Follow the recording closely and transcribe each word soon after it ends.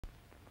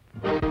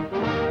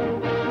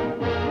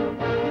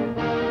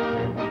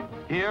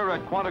Here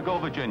at Quantico,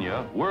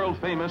 Virginia,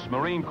 world-famous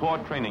Marine Corps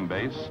training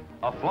base,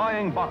 a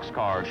flying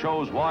boxcar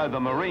shows why the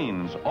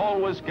Marines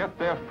always get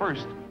there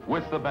first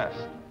with the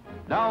best.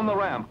 Down the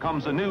ramp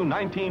comes a new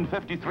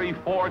 1953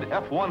 Ford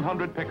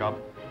F100 pickup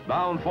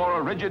bound for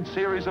a rigid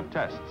series of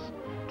tests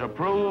to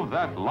prove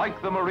that,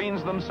 like the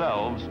Marines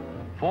themselves,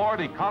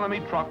 Ford economy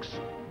trucks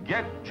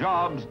get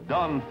jobs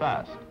done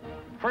fast.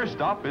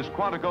 First up is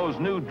Quantico's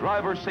new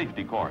driver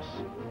safety course.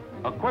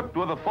 Equipped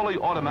with a fully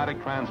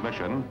automatic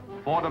transmission,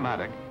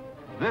 Ford-O-Matic,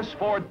 this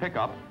Ford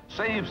pickup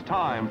saves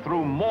time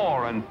through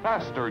more and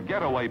faster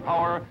getaway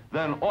power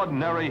than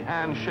ordinary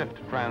hand-shift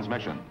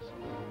transmissions.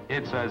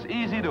 It's as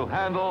easy to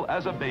handle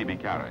as a baby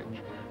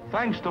carriage,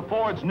 thanks to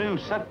Ford's new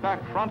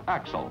setback front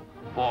axle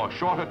for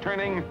shorter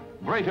turning,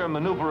 greater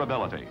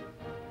maneuverability.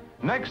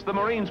 Next, the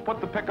Marines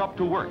put the pickup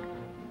to work.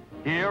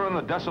 Here in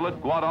the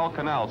desolate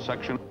Guadalcanal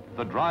section,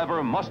 the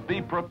driver must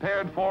be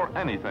prepared for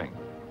anything.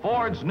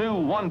 Ford's new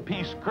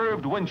one-piece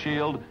curved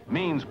windshield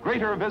means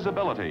greater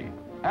visibility,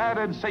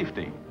 added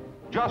safety.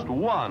 Just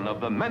one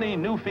of the many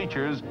new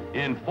features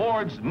in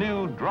Ford's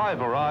new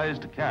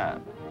driverized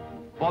cab.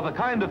 For the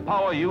kind of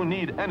power you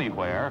need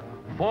anywhere,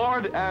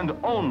 Ford and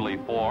only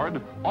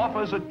Ford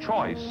offers a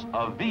choice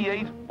of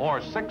V8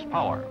 or 6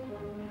 power.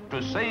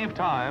 To save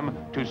time,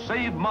 to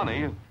save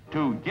money,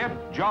 to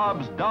get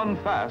jobs done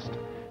fast,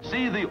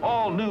 see the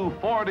all-new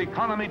Ford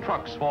economy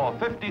trucks for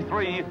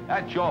 $53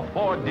 at your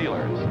Ford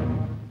dealers.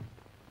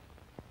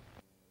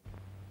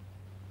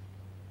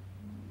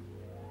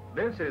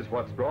 This is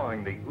what's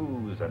drawing the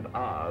oohs and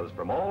ahs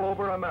from all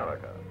over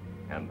America.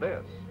 And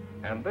this,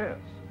 and this,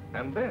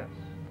 and this.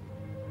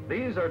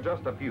 These are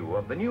just a few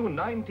of the new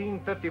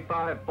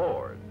 1955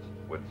 Fords,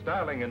 with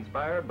styling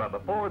inspired by the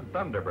Ford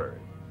Thunderbird.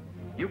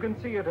 You can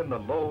see it in the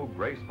low,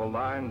 graceful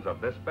lines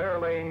of this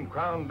Fairlane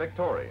Crown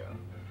Victoria.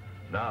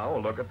 Now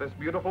look at this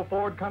beautiful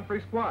Ford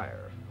Country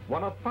Squire,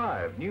 one of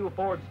 5 new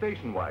Ford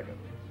station wagons.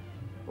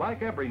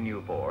 Like every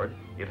new Ford,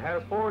 it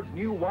has Ford's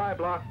new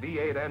Y-block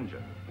V8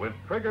 engine with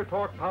trigger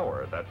torque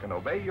power that can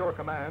obey your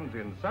commands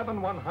in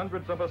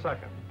 7/100ths of a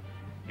second.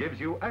 Gives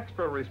you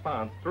extra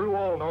response through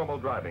all normal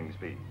driving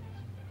speeds.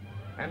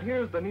 And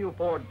here's the new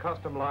Ford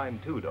Custom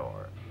Line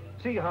 2-door.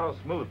 See how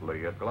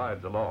smoothly it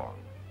glides along.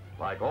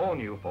 Like all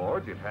new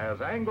Fords, it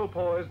has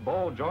angle-poised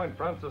ball joint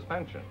front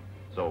suspension,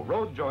 so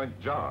road joint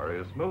jar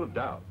is smoothed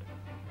out.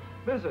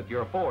 Visit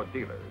your Ford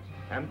dealers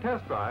and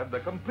test drive the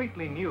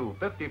completely new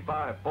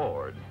 55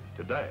 Ford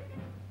today.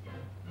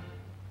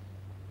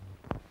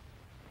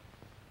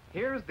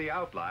 Here's the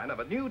outline of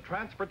a new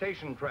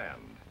transportation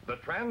trend, the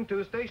trend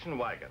to station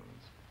wagons.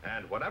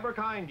 And whatever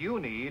kind you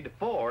need,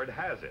 Ford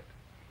has it.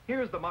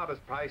 Here's the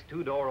modest-priced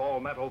 2-door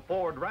all-metal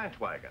Ford Ranch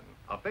Wagon,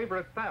 a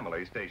favorite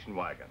family station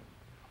wagon.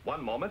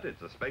 One moment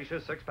it's a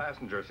spacious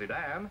 6-passenger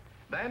sedan,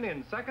 then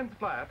in seconds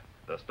flat,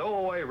 the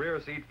stowaway rear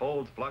seat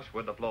folds flush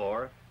with the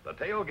floor, the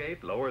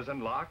tailgate lowers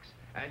and locks,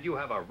 and you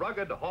have a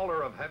rugged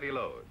hauler of heavy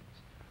loads.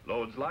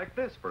 Loads like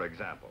this, for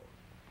example.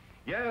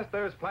 Yes,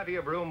 there's plenty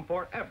of room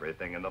for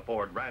everything in the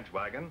Ford Ranch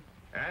Wagon,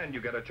 and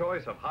you get a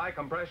choice of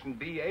high-compression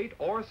V8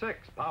 or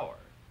 6 power.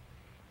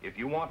 If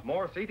you want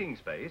more seating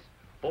space,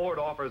 Ford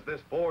offers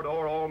this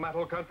 4-door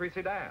all-metal country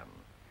sedan.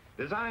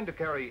 Designed to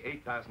carry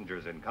 8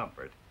 passengers in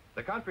comfort,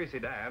 the country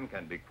sedan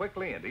can be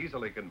quickly and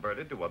easily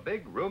converted to a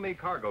big, roomy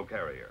cargo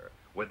carrier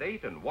with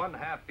 8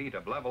 1/2 feet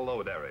of level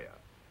load area.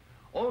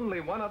 Only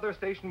one other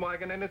station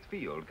wagon in its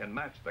field can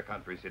match the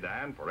country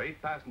sedan for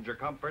 8-passenger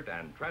comfort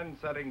and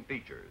trend-setting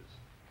features.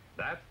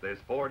 That's this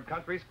Ford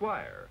Country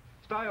Squire,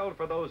 styled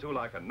for those who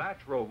like a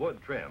natural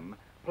wood trim,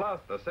 plus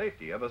the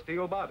safety of a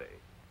steel body.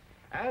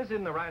 As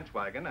in the Ranch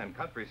Wagon and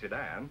Country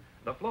Sedan,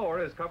 the floor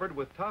is covered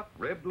with tough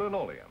ribbed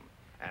linoleum,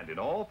 and in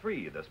all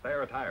 3, the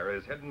spare tire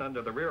is hidden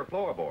under the rear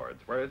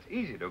floorboards, where it's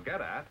easy to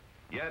get at,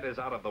 yet is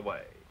out of the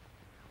way.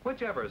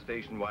 Whichever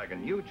station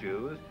wagon you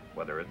choose,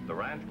 whether it's the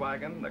Ranch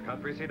Wagon, the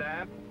Country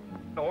Sedan,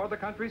 or the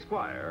Country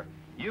Squire,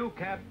 you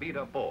can't beat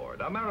a Ford,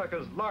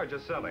 America's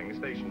largest selling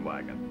station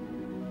wagon.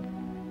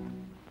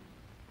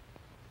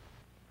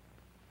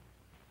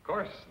 Of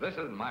course, this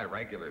isn't my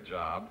regular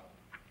job.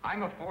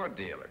 I'm a Ford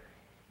dealer,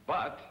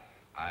 but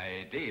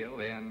I deal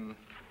in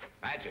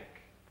magic.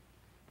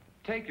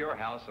 Take your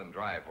house and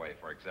driveway,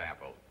 for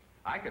example.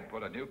 I could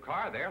put a new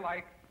car there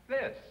like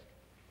this.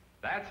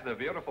 That's the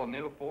beautiful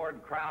new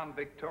Ford Crown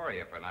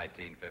Victoria for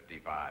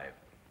 1955,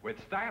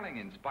 with styling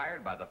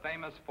inspired by the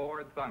famous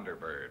Ford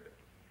Thunderbird.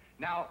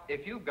 Now,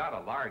 if you've got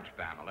a large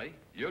family,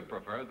 you'd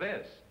prefer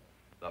this,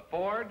 the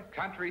Ford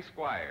Country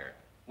Squire,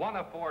 one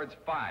of Ford's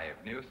 5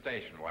 new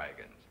station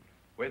wagons.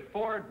 With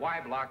Ford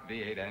Y-block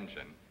V8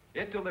 engine,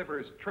 it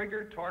delivers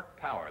trigger torque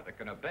power that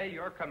can obey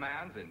your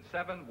commands in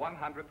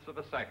 7/100ths of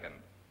a second.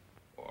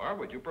 Or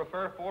would you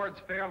prefer Ford's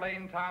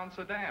Fairlane Town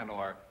Sedan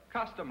or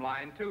Custom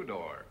Line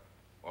 2-door?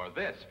 Or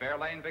this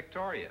Fairlane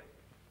Victoria?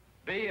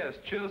 Be as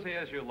choosy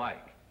as you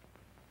like.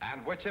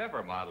 And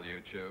whichever model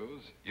you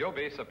choose, you'll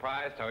be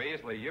surprised how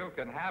easily you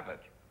can have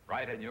it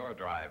right in your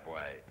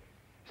driveway.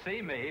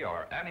 See me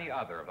or any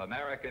other of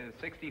America's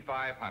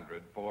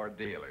 6,500 Ford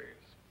dealers.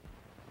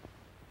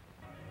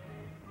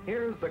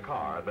 Here's the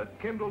car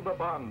that kindled a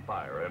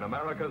bonfire in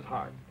America's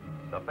heart,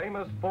 the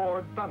famous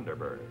Ford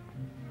Thunderbird.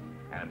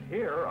 And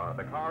here are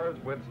the cars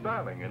with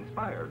styling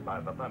inspired by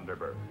the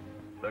Thunderbird,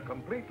 the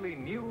completely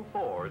new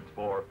Fords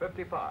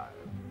 455.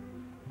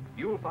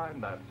 You'll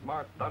find that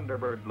smart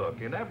Thunderbird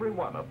look in every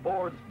one of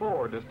Ford's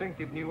 4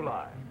 distinctive new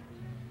lines.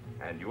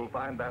 And you'll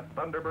find that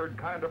Thunderbird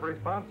kind of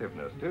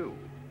responsiveness, too.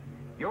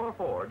 Your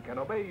Ford can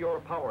obey your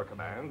power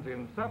commands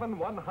in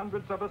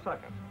 7/100ths of a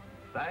second,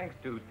 thanks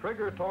to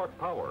trigger torque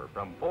power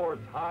from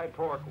Ford's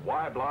high-torque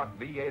Y-block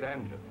V8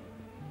 engine.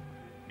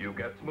 You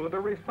get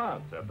smoother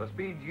response at the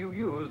speeds you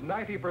use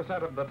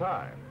 90% of the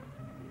time.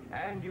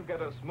 And you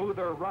get a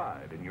smoother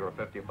ride in your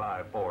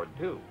 55 Ford,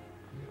 too.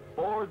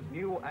 Ford's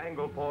new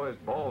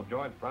angle-poised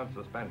ball-joint front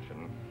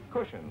suspension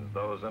cushions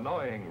those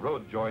annoying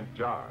road joint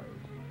jars.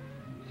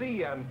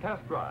 See and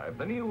test drive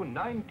the new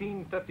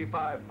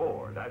 1955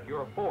 Ford at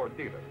your Ford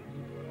dealer.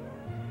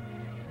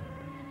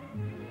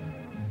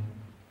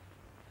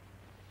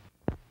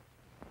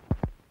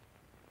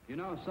 You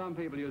know, some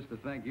people used to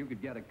think you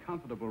could get a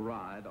comfortable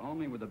ride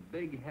only with a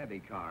big, heavy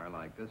car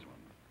like this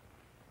one.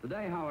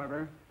 Today,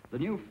 however, the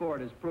new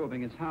Ford is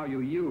proving it's how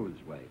you use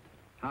weight,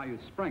 how you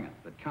spring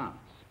it, that counts.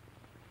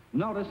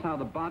 Notice how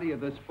the body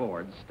of this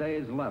Ford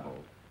stays level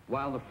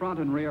while the front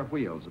and rear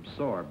wheels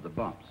absorb the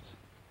bumps.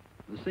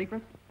 The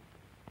secret?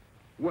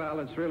 Well,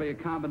 it's really a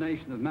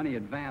combination of many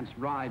advanced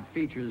ride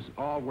features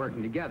all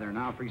working together.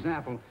 Now, for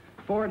example,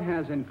 Ford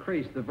has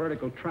increased the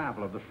vertical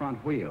travel of the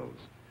front wheels,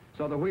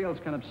 so the wheels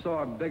can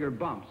absorb bigger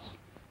bumps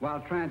while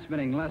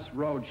transmitting less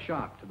road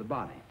shock to the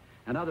body.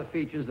 And other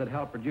features that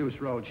help reduce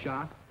road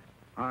shock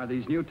are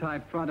these new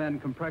type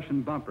front-end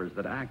compression bumpers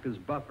that act as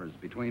buffers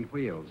between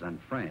wheels and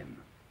frame.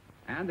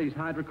 And these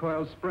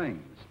hydrocoil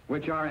springs,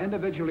 which are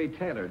individually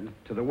tailored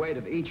to the weight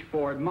of each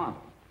Ford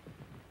model.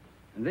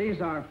 And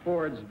these are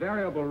Ford's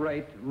variable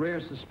rate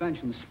rear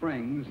suspension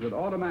springs that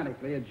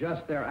automatically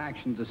adjust their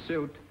action to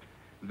suit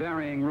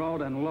varying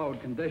road and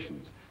load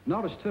conditions.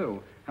 Notice,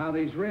 too, how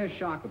these rear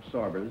shock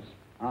absorbers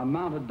are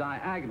mounted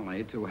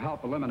diagonally to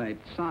help eliminate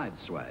side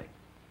sway.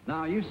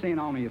 Now, you've seen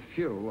only a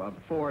few of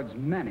Ford's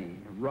many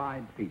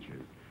ride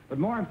features, but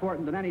more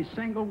important than any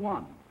single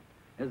one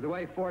is the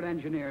way Ford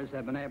engineers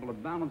have been able to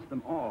balance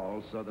them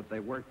all so that they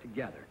work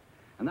together.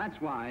 And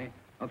that's why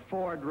a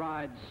Ford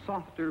rides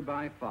softer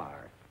by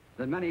far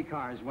than many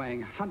cars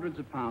weighing hundreds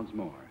of pounds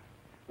more,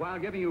 while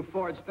giving you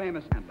Ford's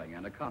famous handling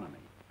and economy.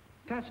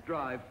 Test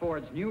drive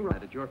Ford's new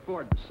ride at your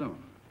Ford soon.